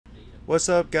What's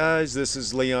up, guys? This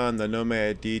is Leon, the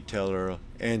Nomad Detailer,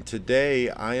 and today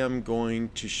I am going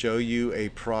to show you a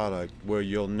product where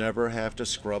you'll never have to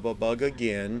scrub a bug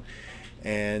again,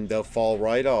 and they'll fall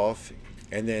right off,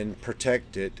 and then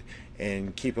protect it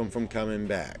and keep them from coming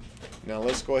back. Now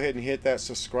let's go ahead and hit that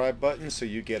subscribe button so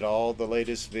you get all the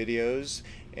latest videos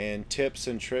and tips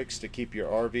and tricks to keep your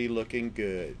RV looking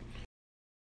good.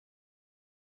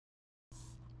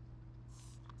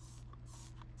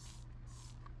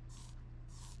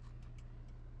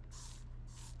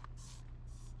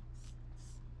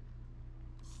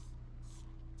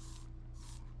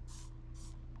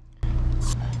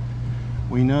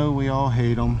 We know we all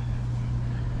hate them,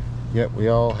 yet we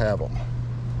all have them.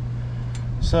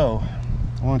 So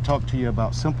I want to talk to you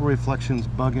about Simple Reflections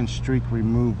Bug and Streak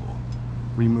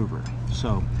Remover.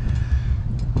 So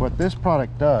what this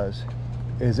product does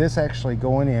is it's actually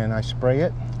going in, I spray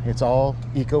it, it's all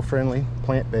eco-friendly,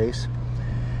 plant-based,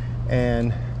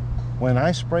 and when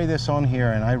I spray this on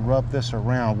here and I rub this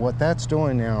around, what that's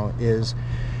doing now is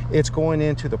it's going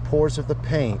into the pores of the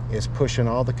paint, it's pushing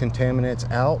all the contaminants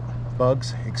out,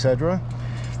 bugs, etc.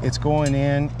 It's going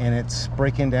in and it's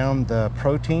breaking down the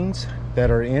proteins that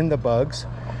are in the bugs,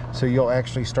 so you'll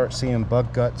actually start seeing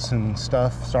bug guts and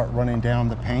stuff start running down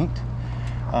the paint.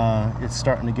 It's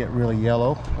starting to get really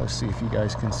yellow. Let's see if you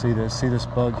guys can see this. See this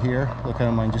bug here? Look at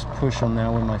them. I just push them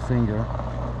now with my finger.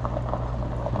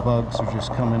 The bugs are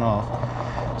just coming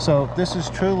off. So this is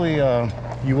truly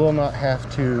you will not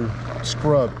have to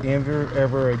scrub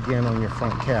ever again on your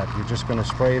front cap. You're just going to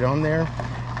spray it on there,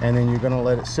 and then you're going to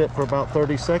let it sit for about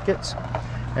 30 seconds,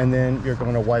 and then you're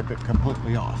going to wipe it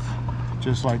completely off,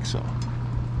 just like so.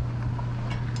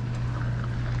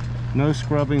 No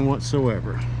scrubbing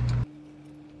whatsoever.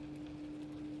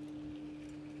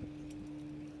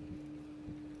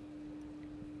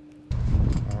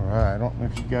 Alright, I don't know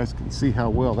if you guys can see how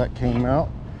well that came out.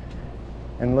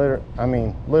 And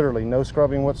literally no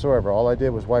scrubbing whatsoever. All I did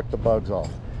was wipe the bugs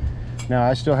off. Now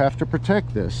I still have to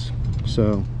protect this,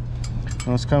 so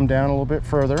let's come down a little bit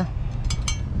further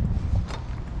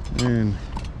and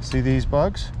see these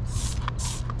bugs.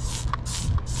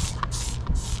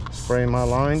 Spraying my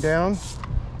line down.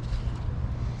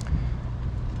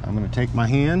 I'm going to take my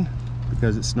hand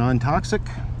because it's non-toxic.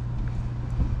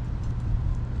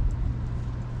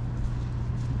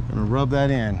 I'm going to rub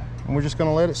that in, and we're just going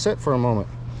to let it sit for a moment.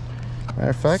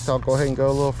 Matter of fact, I'll go ahead and go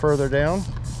a little further down.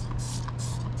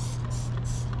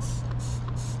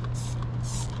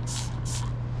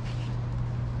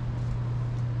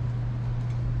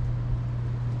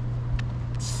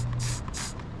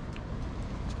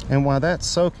 And while that's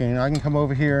soaking, I can come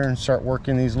over here and start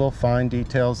working these little fine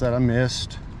details that I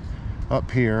missed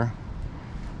up here.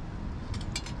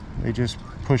 They just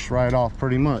push right off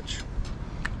pretty much.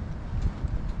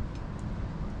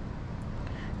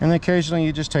 And occasionally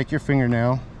you just take your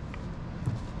fingernail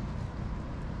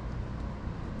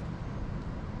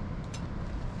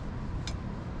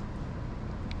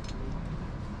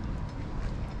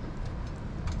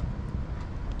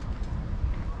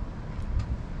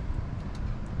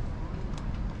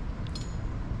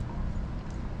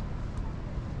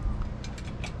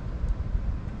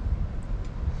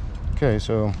Okay,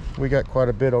 so we got quite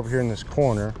a bit over here in this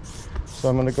corner, so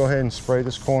I'm going to go ahead and spray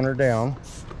this corner down.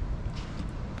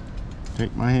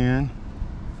 Take my hand,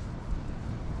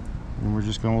 and we're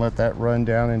just going to let that run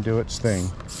down and do its thing.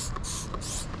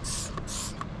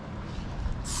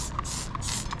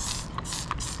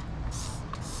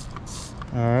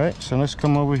 Alright, so let's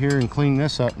come over here and clean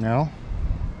this up now.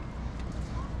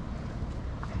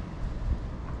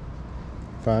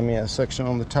 Find me a section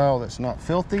on the towel that's not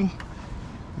filthy.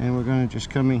 And we're going to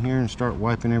just come in here and start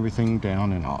wiping everything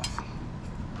down and off.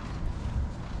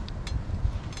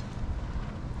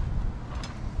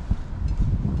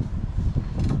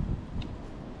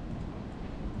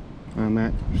 I'm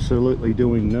absolutely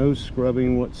doing no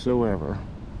scrubbing whatsoever.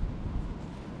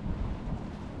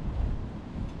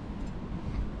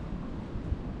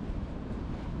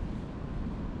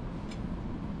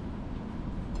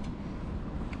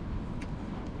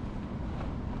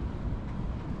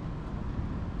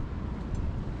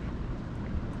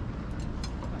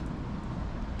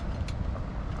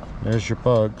 There's your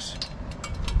bugs.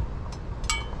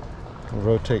 We'll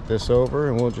rotate this over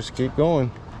and we'll just keep going.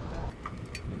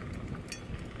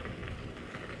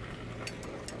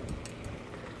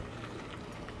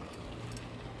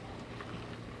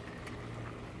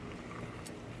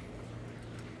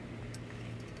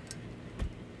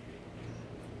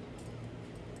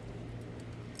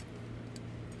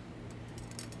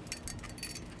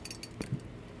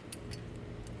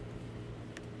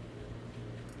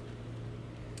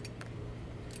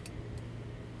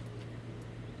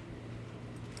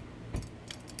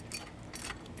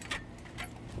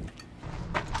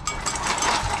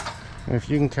 And if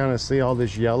you can kind of see all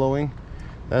this yellowing,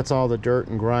 that's all the dirt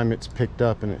and grime it's picked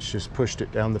up, and it's just pushed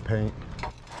it down the paint.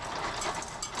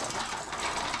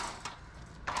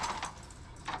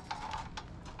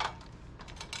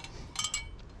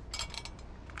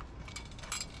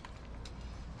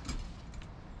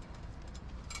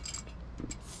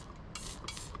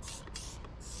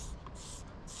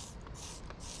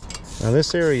 Now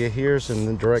this area here is in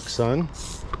the direct sun,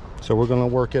 so we're going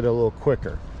to work it a little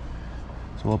quicker.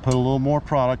 So we'll put a little more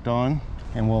product on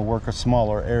and we'll work a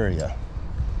smaller area.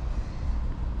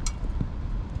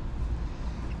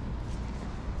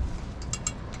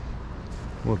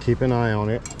 We'll keep an eye on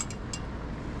it.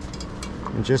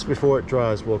 And just before it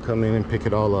dries, we'll come in and pick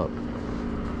it all up.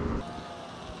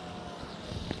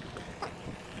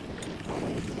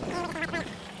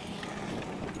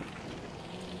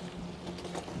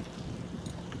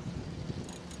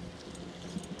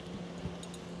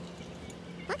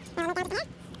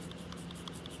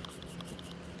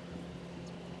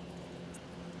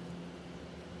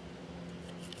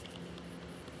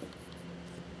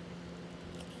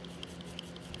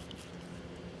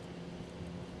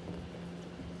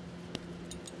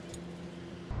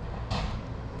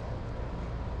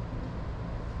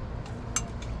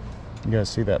 You guys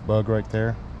see that bug right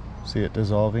there? See it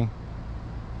dissolving?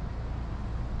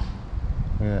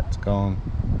 Yeah, it's gone.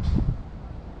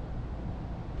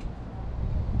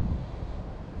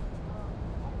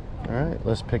 All right,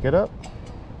 let's pick it up.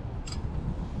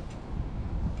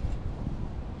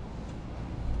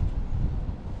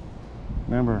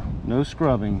 Remember, no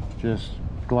scrubbing. Just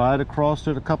glide across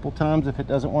it a couple times. If it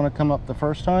doesn't want to come up the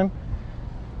first time,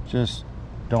 just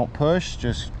don't push,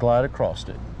 just glide across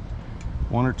it.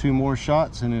 One or two more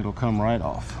shots and it'll come right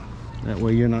off. That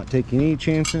way you're not taking any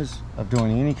chances of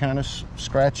doing any kind of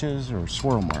scratches or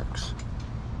swirl marks.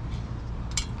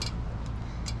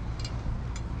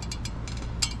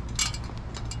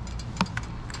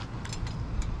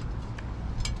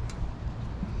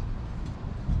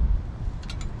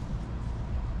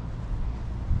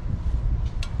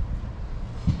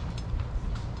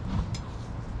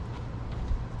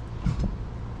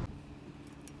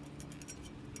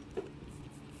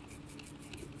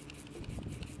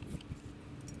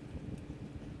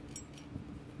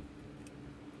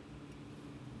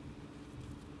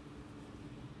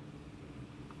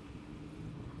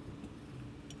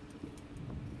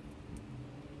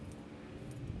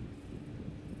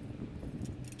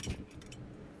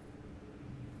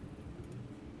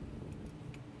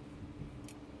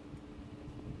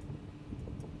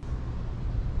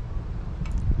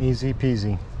 Easy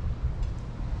peasy.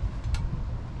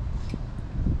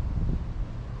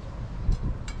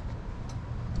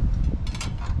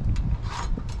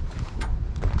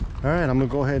 All right, I'm gonna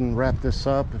go ahead and wrap this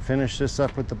up and finish this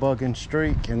up with the bug and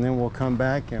streak, and then we'll come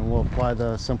back and we'll apply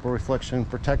the Simple Reflection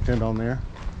Protectant on there.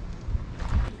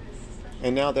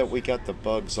 And now that we got the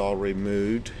bugs all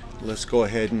removed, let's go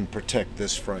ahead and protect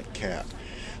this front cap.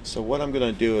 So what I'm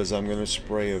gonna do is I'm gonna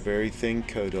spray a very thin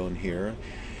coat on here,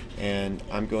 and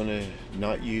I'm going to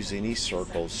not use any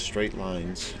circles, straight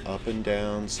lines up and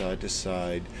down, side to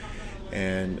side.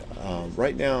 And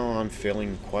right now I'm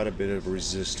feeling quite a bit of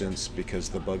resistance because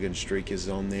the bug and streak is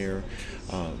on there.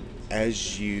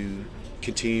 As you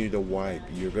continue to wipe,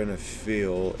 you're going to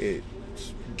feel it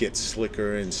get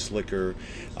slicker and slicker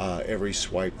every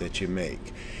swipe that you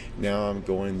make. Now I'm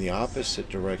going the opposite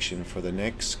direction for the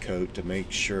next coat to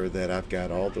make sure that I've got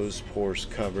all those pores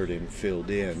covered and filled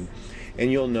in. And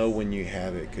you'll know when you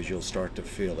have it because you'll start to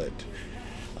feel it.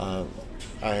 I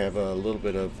have a little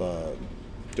bit of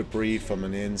debris from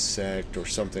an insect or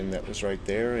something that was right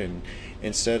there, and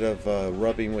instead of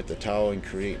rubbing with the towel and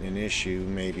creating an issue,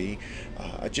 maybe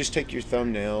just take your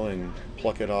thumbnail and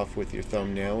pluck it off with your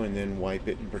thumbnail and then wipe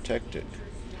it and protect it.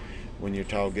 When your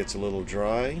towel gets a little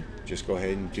dry, just go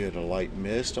ahead and get a light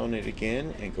mist on it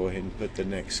again and go ahead and put the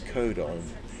next coat on.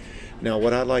 Now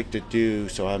what I like to do,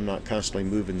 so I'm not constantly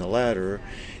moving the ladder,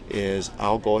 is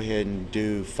I'll go ahead and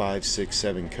do 5, 6,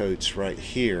 7 coats right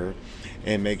here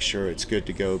and make sure it's good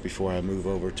to go before I move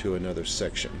over to another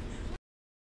section.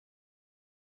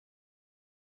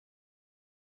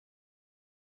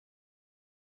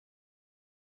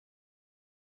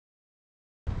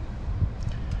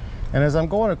 And as I'm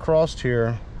going across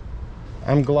here,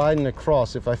 I'm gliding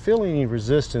across. If I feel any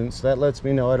resistance, that lets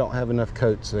me know I don't have enough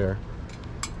coats there.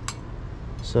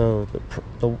 So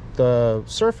the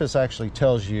surface actually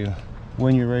tells you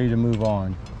when you're ready to move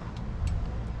on.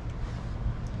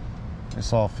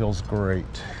 This all feels great.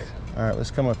 All right,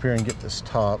 let's come up here and get this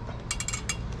top.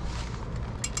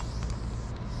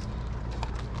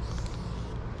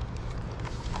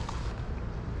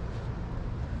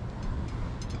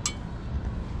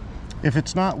 If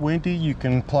it's not windy, you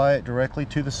can apply it directly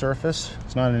to the surface.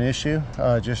 It's not an issue.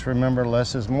 Just remember,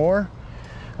 less is more.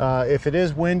 If it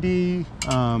is windy,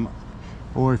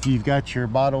 or if you've got your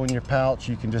bottle in your pouch,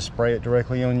 you can just spray it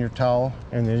directly on your towel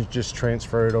and then just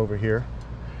transfer it over here.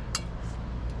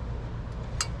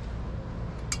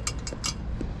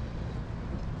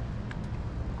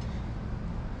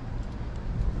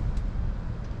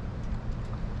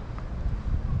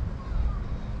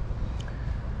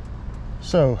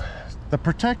 So the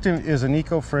Protectant is an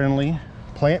eco-friendly,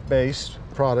 plant-based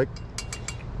product,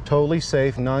 totally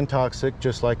safe, non-toxic,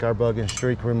 just like our bug and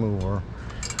streak remover.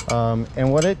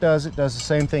 And what it does the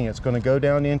same thing. It's going to go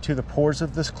down into the pores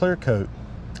of this clear coat,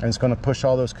 and it's going to push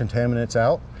all those contaminants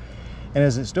out. And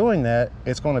as it's doing that,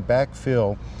 it's going to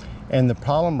backfill, and the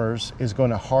polymers is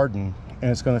going to harden,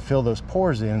 and it's going to fill those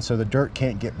pores in so the dirt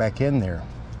can't get back in there.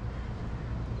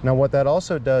 Now what that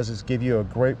also does is give you a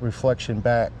great reflection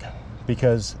back,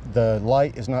 because the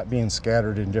light is not being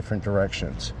scattered in different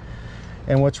directions.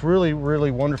 And what's really, really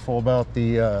wonderful about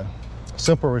the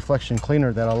Simple Reflection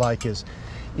Cleaner that I like is,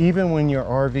 even when your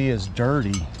RV is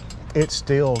dirty, it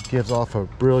still gives off a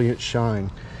brilliant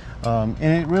shine. And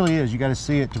it really is, you got to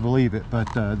see it to believe it,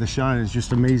 but the shine is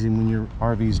just amazing when your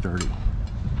RV is dirty.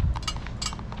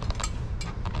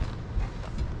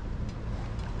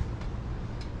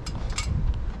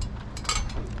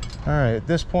 All right, at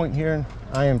this point here,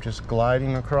 I am just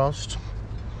gliding across.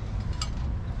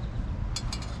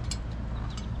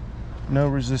 No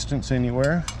resistance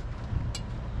anywhere.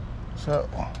 So,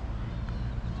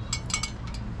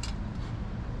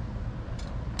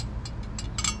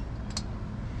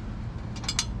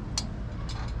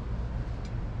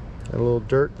 a little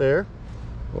dirt there.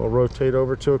 We'll rotate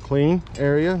over to a clean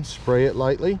area and spray it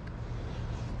lightly.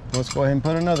 Let's go ahead and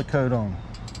put another coat on.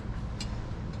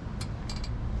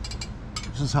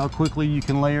 This is how quickly you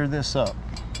can layer this up.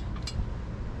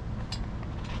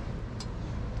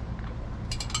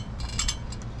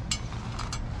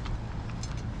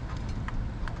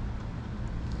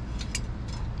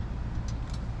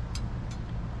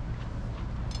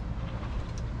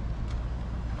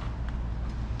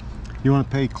 You want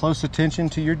to pay close attention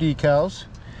to your decals.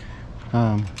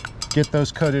 Get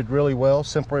those coated really well.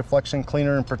 Simple Reflection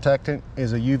Cleaner and Protectant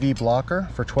is a UV blocker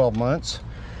for 12 months.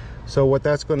 So what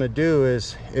that's going to do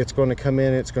is it's going to come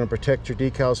in, it's going to protect your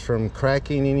decals from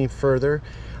cracking any further,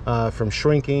 from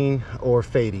shrinking or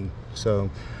fading. So,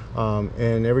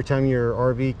 and every time your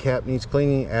RV cap needs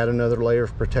cleaning, add another layer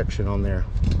of protection on there.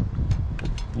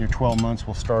 Your 12 months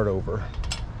will start over.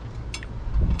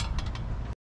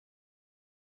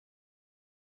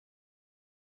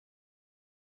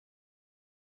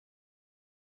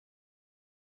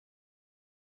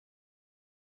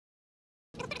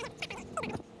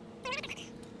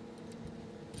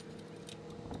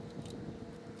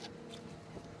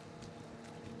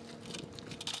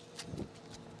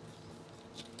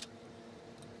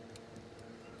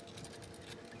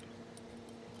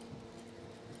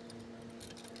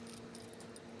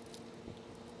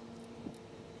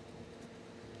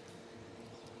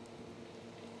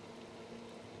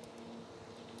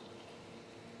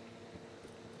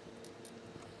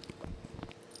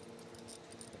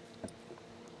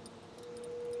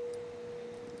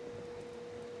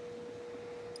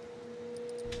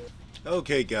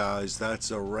 Okay guys,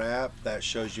 that's a wrap. That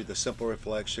shows you the Simple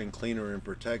Reflection Cleaner and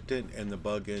Protectant and the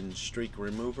Bug and Streak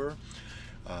Remover.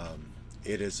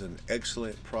 It is an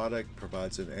excellent product,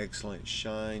 provides an excellent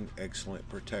shine, excellent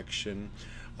protection,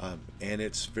 and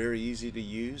it's very easy to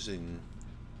use, and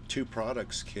two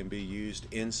products can be used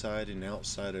inside and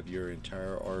outside of your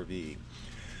entire RV.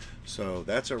 So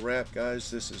that's a wrap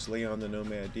guys. This is Leon the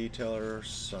Nomad Detailer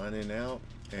signing out.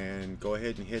 And go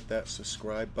ahead and hit that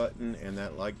subscribe button and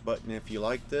that like button if you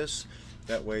like this.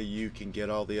 That way you can get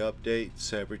all the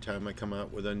updates every time I come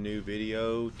out with a new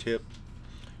video, tip,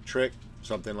 trick,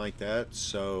 something like that.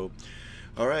 So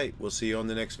alright, we'll see you on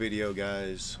the next video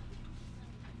guys.